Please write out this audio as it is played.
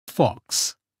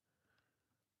fox.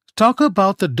 Talk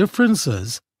about the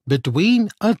differences between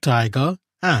a tiger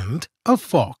and a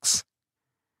fox.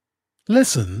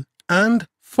 Listen and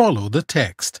follow the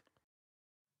text.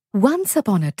 Once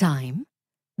upon a time,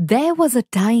 there was a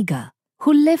tiger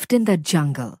who lived in the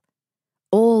jungle.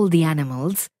 All the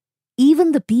animals,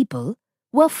 even the people,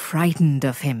 were frightened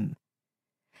of him.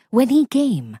 When he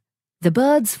came, the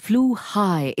birds flew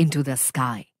high into the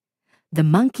sky. The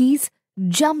monkeys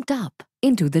jumped up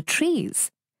into the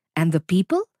trees, and the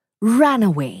people ran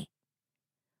away.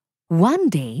 One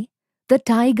day, the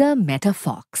tiger met a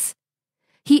fox.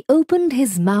 He opened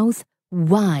his mouth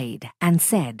wide and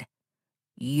said,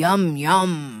 "Yum,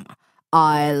 yum,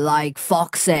 I like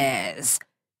foxes.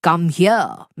 Come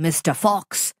here, Mr.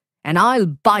 Fox, and I'll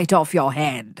bite off your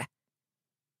head."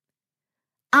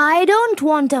 "I don't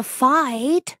want a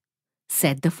fight,"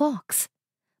 said the fox.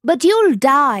 "But you'll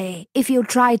die if you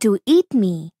try to eat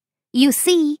me. You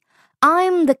see,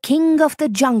 I'm the king of the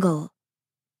jungle."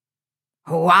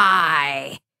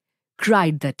 "Why?"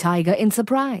 cried the tiger in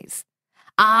surprise.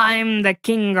 "I'm the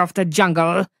king of the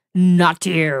jungle, not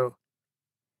you."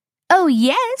 "Oh,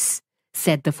 yes,"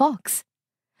 said the fox.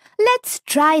 "Let's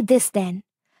try this then.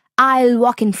 I'll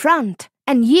walk in front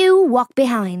and you walk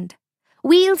behind.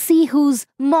 We'll see who's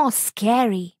more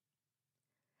scary."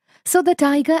 So the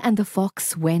tiger and the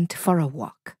fox went for a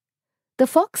walk. The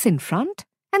fox in front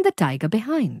and the tiger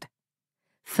behind.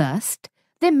 First,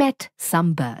 they met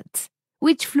some birds,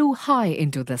 which flew high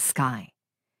into the sky.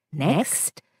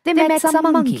 Next, they met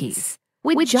some monkeys,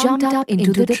 which jumped up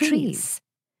into the trees.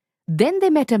 Then they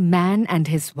met a man and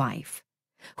his wife,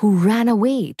 who ran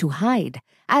away to hide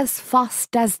as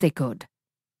fast as they could.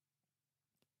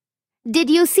 "Did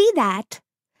you see that?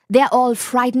 They're all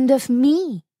frightened of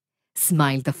me,"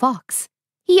 smiled the fox.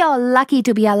 "You're lucky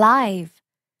to be alive."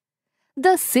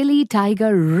 The silly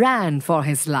tiger ran for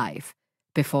his life.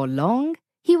 Before long,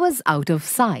 he was out of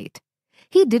sight.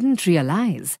 He didn't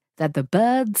realize that the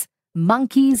birds,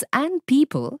 monkeys, and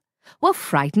people were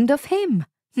frightened of him,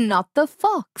 not the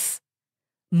fox.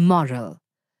 Moral: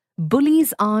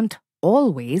 bullies aren't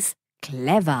always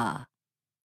clever.